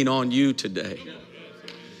hanging on you today.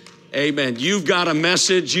 Amen. You've got a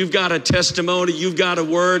message. You've got a testimony. You've got a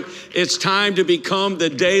word. It's time to become the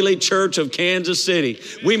Daily Church of Kansas City.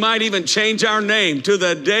 We might even change our name to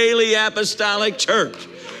the Daily Apostolic Church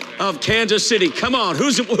of Kansas City. Come on.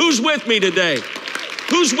 Who's with me today?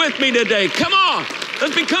 Who's with me today? Come on.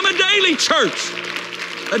 Let's become a daily church.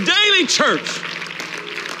 A daily church.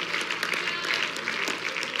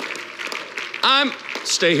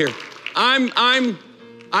 Stay here.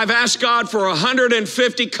 I've asked God for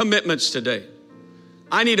 150 commitments today.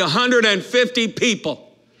 I need 150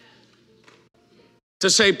 people to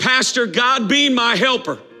say, Pastor, God being my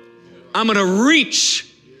helper, I'm going to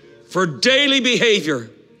reach for daily behavior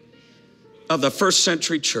of the first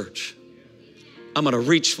century church. I'm going to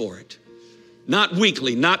reach for it. Not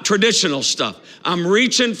weekly, not traditional stuff. I'm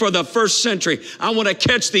reaching for the first century. I want to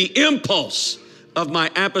catch the impulse of my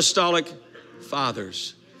apostolic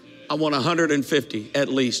fathers. I want 150 at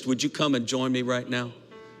least. Would you come and join me right now?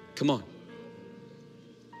 Come on.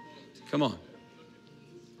 Come on.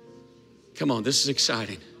 Come on, this is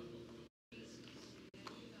exciting.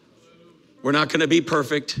 We're not going to be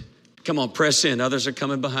perfect. Come on, press in. Others are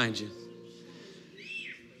coming behind you.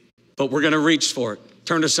 But we're going to reach for it.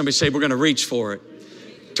 Turn to somebody and say, we're going to reach for it.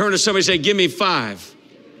 Turn to somebody and say, give me 5.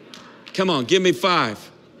 Come on, give me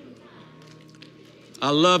 5. I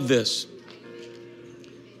love this.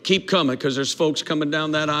 Keep coming because there's folks coming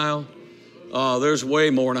down that aisle. Oh, there's way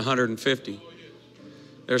more than 150.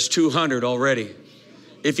 There's 200 already.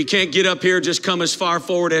 If you can't get up here, just come as far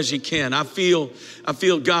forward as you can. I feel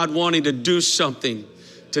God wanting to do something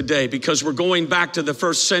today because we're going back to the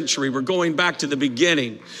first century. We're going back to the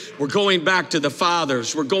beginning. We're going back to the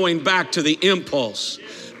fathers. We're going back to the impulse.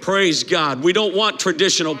 Praise God. We don't want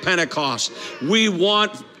traditional Pentecost. We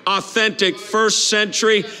want authentic first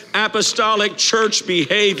century apostolic church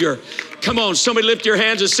behavior. Come on, somebody lift your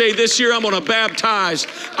hands and say, this year I'm going to baptize.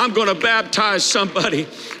 I'm going to baptize somebody.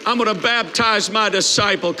 I'm going to baptize my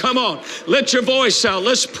disciple. Come on, let your voice out.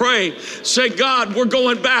 Let's pray. Say, God, we're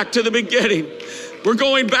going back to the beginning. We're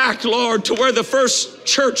going back, Lord, to where the first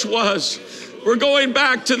church was. We're going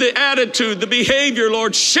back to the attitude, the behavior,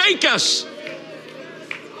 Lord. Shake us.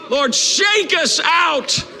 Lord, shake us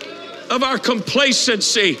out of our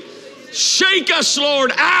complacency. Shake us,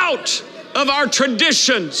 Lord, out of our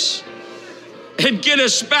traditions and get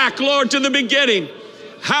us back, Lord, to the beginning.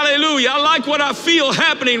 Hallelujah. I like what I feel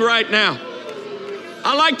happening right now.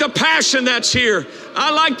 I like the passion that's here.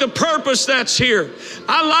 I like the purpose that's here.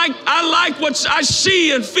 I like what I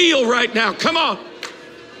see and feel right now. Come on.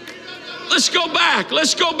 Let's go back.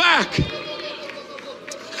 Let's go back.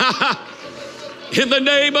 In the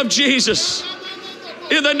name of Jesus.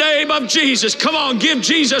 In the name of Jesus. Come on, give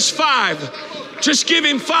Jesus 5. Just give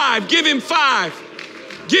him 5. Give him 5.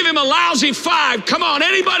 Give him a lousy 5. Come on,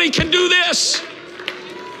 anybody can do this.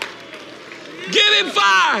 Give him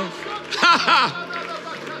 5.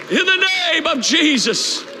 In the name of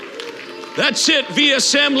Jesus. That's it,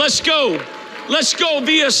 VSM. Let's go. Let's go,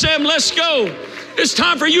 VSM. Let's go. It's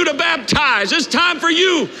time for you to baptize. It's time for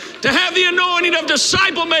you to have the anointing of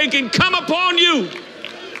disciple making come upon you.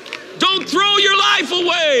 Don't throw your life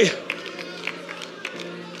away.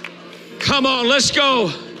 Come on, let's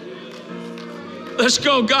go. Let's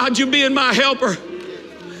go. God, you being my helper.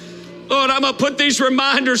 Lord, I'm going to put these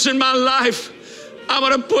reminders in my life. I'm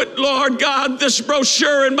going to put, Lord God, this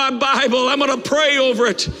brochure in my Bible. I'm going to pray over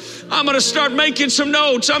it. I'm going to start making some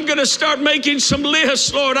notes. I'm going to start making some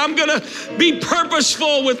lists, Lord. I'm going to be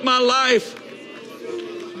purposeful with my life.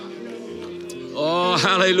 Oh,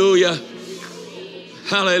 hallelujah.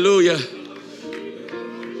 Hallelujah.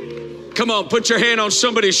 Come on, put your hand on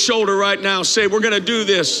somebody's shoulder right now. Say, we're going to do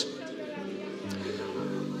this.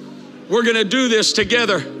 We're going to do this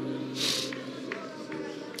together.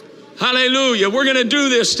 Hallelujah. We're going to do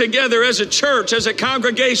this together as a church, as a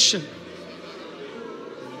congregation.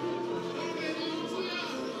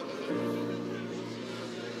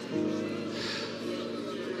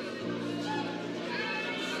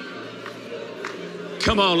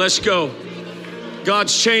 Come on, let's go.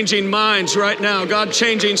 God's changing minds right now. God's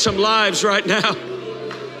changing some lives right now.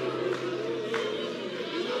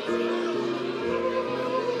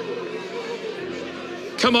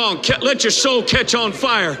 Come on, let your soul catch on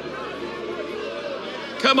fire.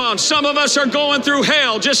 Come on, some of us are going through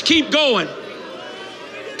hell. Just keep going.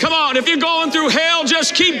 Come on, if you're going through hell,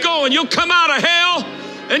 just keep going. You'll come out of hell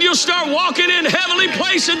and you'll start walking in heavenly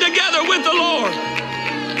places together with the Lord.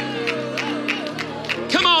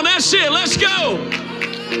 Come on, that's it. Let's go.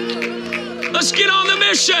 Let's get on the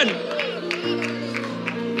mission.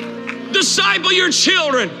 Disciple your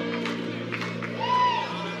children.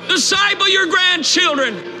 Disciple your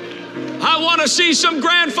grandchildren. I want to see some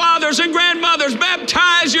grandfathers and grandmothers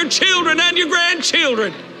baptize your children and your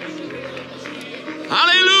grandchildren.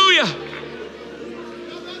 Hallelujah.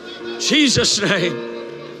 Jesus' name.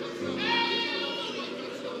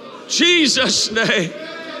 Jesus' name.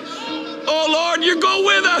 Oh Lord, you go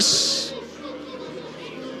with us.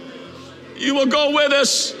 You will go with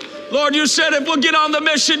us. Lord, you said if we'll get on the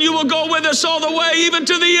mission, you will go with us all the way, even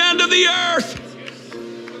to the end of the earth.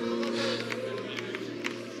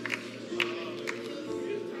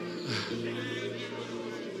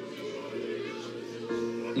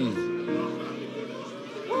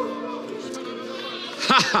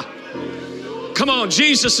 Come on,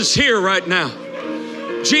 Jesus is here right now.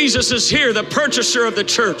 Jesus is here, the purchaser of the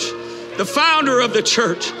church, the founder of the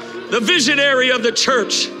church, the visionary of the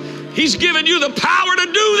church. He's given you the power to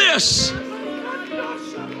do this.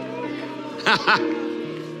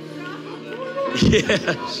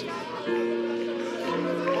 Yes.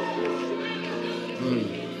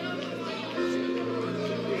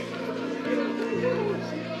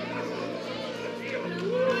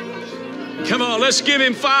 Come on, let's give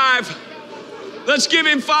him 5. Let's give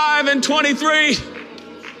him 5 and 23.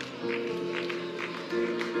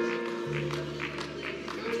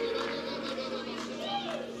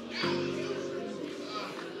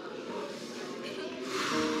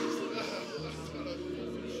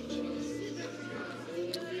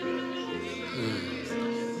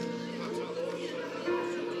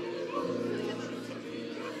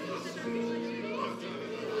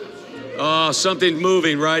 Oh, something's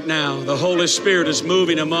moving right now. The Holy Spirit is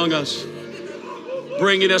moving among us,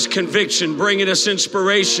 bringing us conviction, bringing us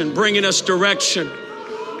inspiration, bringing us direction.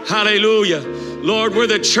 Hallelujah. Lord, we're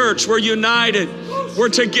the church. We're united. We're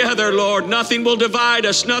together, Lord. Nothing will divide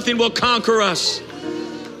us. Nothing will conquer us.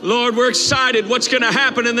 Lord, we're excited what's going to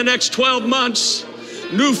happen in the next 12 months.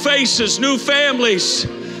 New faces, new families.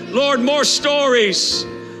 Lord, more stories.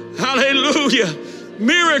 Hallelujah.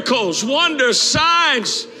 Miracles, wonders,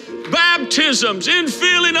 signs, baptisms,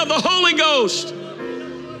 infilling of the Holy Ghost.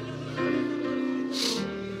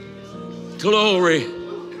 Glory.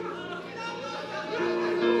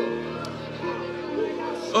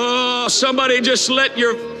 Oh, somebody just let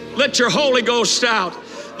your Holy Ghost out.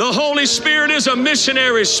 The Holy Spirit is a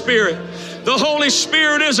missionary spirit. The Holy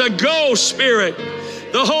Spirit is a go spirit.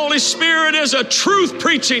 The Holy Spirit is a truth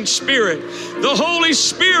preaching spirit. The Holy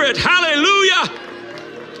Spirit, hallelujah.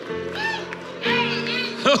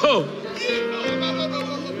 Oh,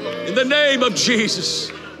 in the name of Jesus.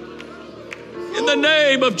 In the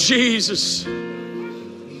name of Jesus.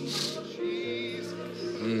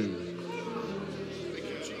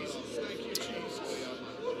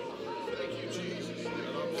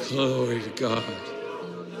 Glory to God.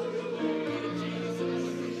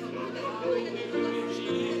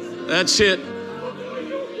 That's it.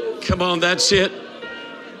 Come on, that's it.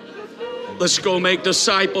 Let's go make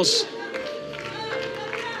disciples.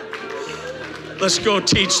 Let's go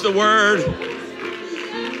teach the word.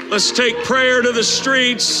 Let's take prayer to the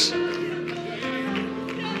streets.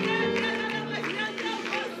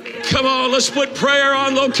 Come on, let's put prayer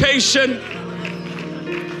on location.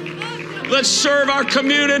 Let's serve our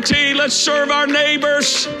community. Let's serve our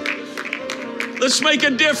neighbors. Let's make a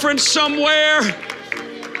difference somewhere.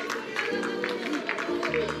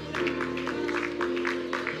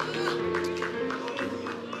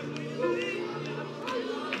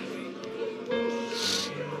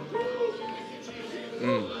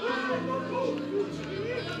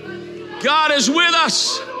 God is with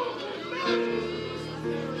us.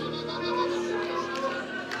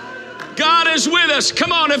 God is with us.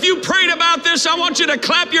 Come on, if you prayed about this, I want you to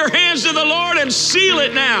clap your hands to the Lord and seal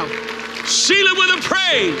it now. Seal it with a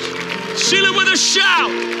praise. Seal it with a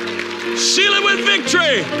shout. Seal it with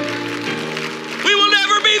victory. We will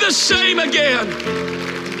never be the same again.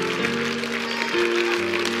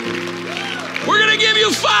 We're going to give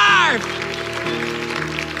you 5.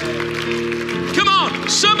 Come on,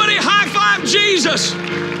 somebody high five Jesus.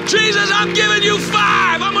 Jesus, I'm giving you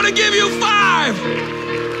 5. I'm going to give you 5.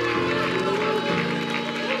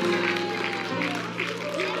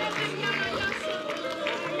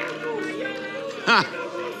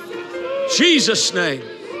 Jesus' name.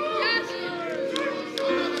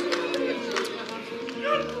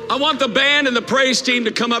 I want the band and the praise team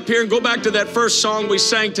to come up here and go back to that first song we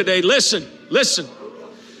sang today. Listen.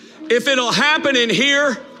 If it'll happen in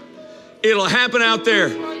here, it'll happen out there.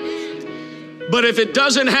 But if it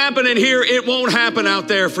doesn't happen in here, it won't happen out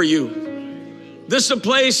there for you. This is the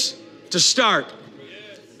place to start.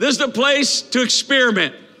 This is the place to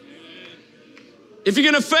experiment. If you're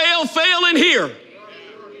going to fail in here.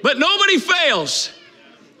 But nobody fails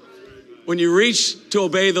when you reach to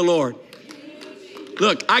obey the Lord.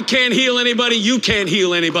 Look, I can't heal anybody. You can't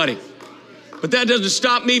heal anybody. But that doesn't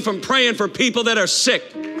stop me from praying for people that are sick.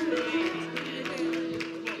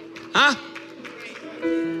 Huh?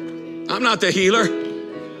 I'm not the healer.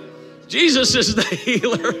 Jesus is the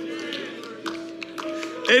healer.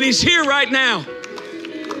 And he's here right now.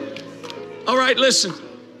 All right, listen.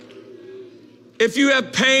 If you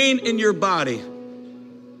have pain in your body,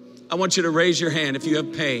 I want you to raise your hand if you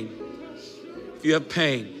have pain. If you have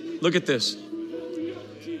pain, look at this.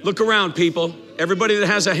 Look around, people. Everybody that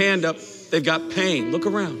has a hand up, they've got pain. Look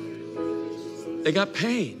around. They got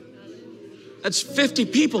pain. That's 50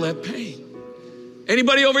 people have pain.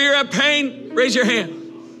 Anybody over here have pain? Raise your hand.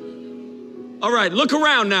 All right, look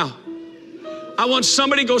around now. I want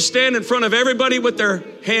somebody to go stand in front of everybody with their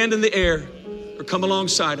hand in the air or come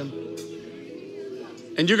alongside them.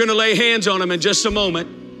 And you're going to lay hands on them in just a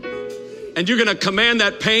moment. And you're going to command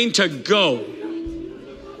that pain to go.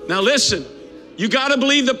 Now listen, you got to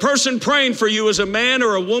believe the person praying for you is a man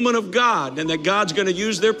or a woman of God and that God's going to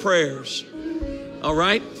use their prayers. All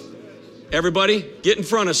right? Everybody, get in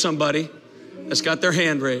front of somebody that's got their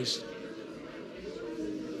hand raised.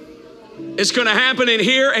 It's going to happen in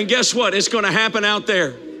here, and guess what? It's going to happen out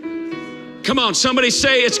there. Come on, somebody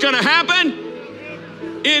say it's going to happen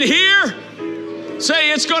in here.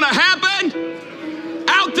 Say it's going to happen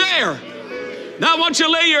out there. Now I want you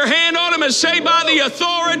to lay your hand on them and say, by the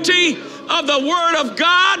authority of the Word of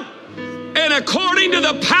God and according to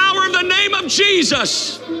the power of the name of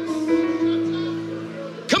Jesus.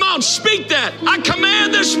 Come on, speak that. I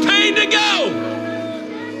command this pain to go.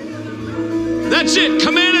 That's it.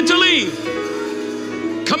 Command it to leave.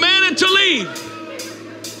 Command it to leave.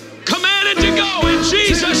 Command it to go in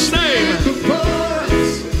Jesus' name.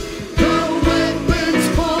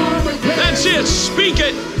 That's it. Speak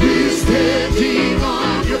it. We're standing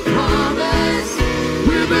on your promise.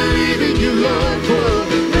 We're believing you, Lord, for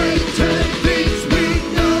the greater things. We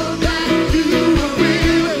know that you are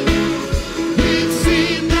willing. We've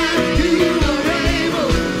seen that you are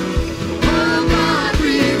able. Oh God,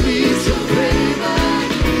 release your favor.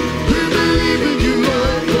 We're believing you,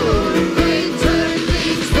 Lord, for the greater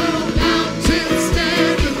things. No mountains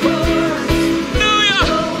stand before us. Hallelujah.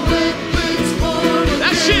 No weapons formed.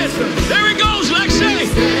 That's it. There it goes, Lexi.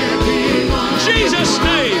 Jesus'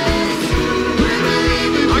 name.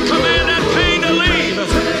 I command that pain to leave.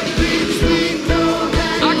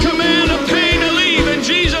 I command the pain to leave in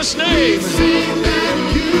Jesus' name.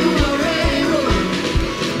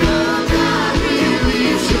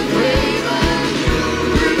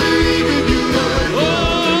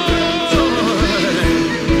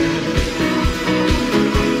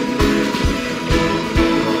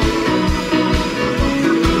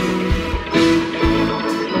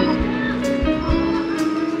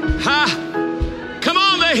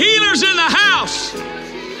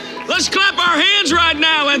 Let's clap our hands right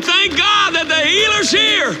now and thank God that the healer's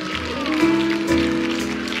here.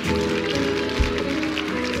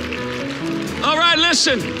 All right,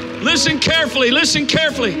 listen. Listen carefully. Listen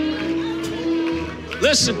carefully.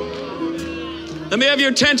 Listen. Let me have your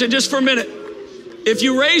attention just for a minute. If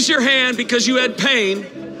you raise your hand because you had pain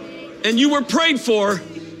and you were prayed for,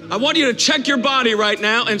 I want you to check your body right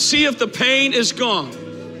now and see if the pain is gone.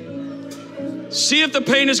 See if the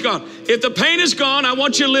pain is gone. If the pain is gone, I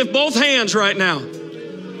want you to lift both hands right now.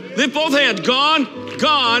 Lift both hands. Gone,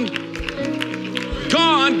 gone,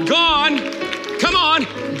 gone, gone. Come on.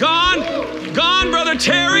 Gone, gone, Brother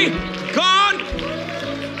Terry. Gone?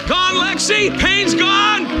 Gone, Lexi? Pain's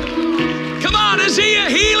gone? Come on, is he a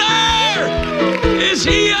healer? Is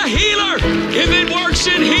he a healer? If it works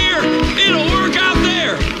in here, it'll work out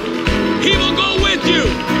there. He will go with you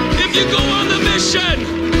if you go on the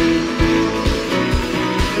mission.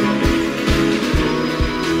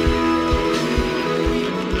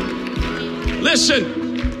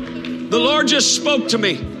 Listen, the Lord just spoke to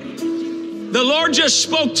me. The Lord just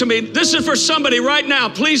spoke to me. This is for somebody right now.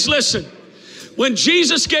 Please listen. When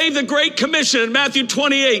Jesus gave the Great Commission in Matthew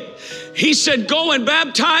 28, he said, go and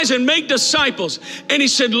baptize and make disciples. And he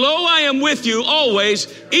said, lo, I am with you always,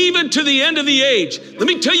 even to the end of the age. Let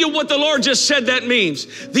me tell you what the Lord just said that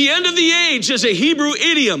means. The end of the age is a Hebrew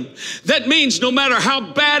idiom that means no matter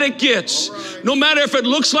how bad it gets, no matter if it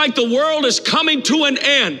looks like the world is coming to an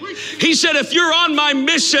end. He said, if you're on my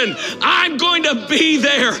mission, I'm going to be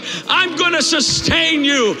there. I'm going to sustain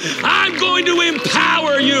you. I'm going to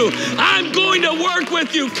empower you. I'm going to work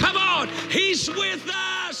with you. Come on. He's with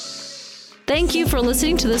us. Thank you for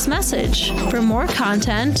listening to this message. For more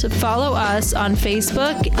content, follow us on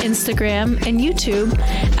Facebook, Instagram, and YouTube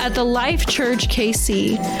at The Life Church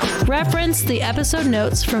KC. Reference the episode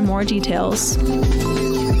notes for more details.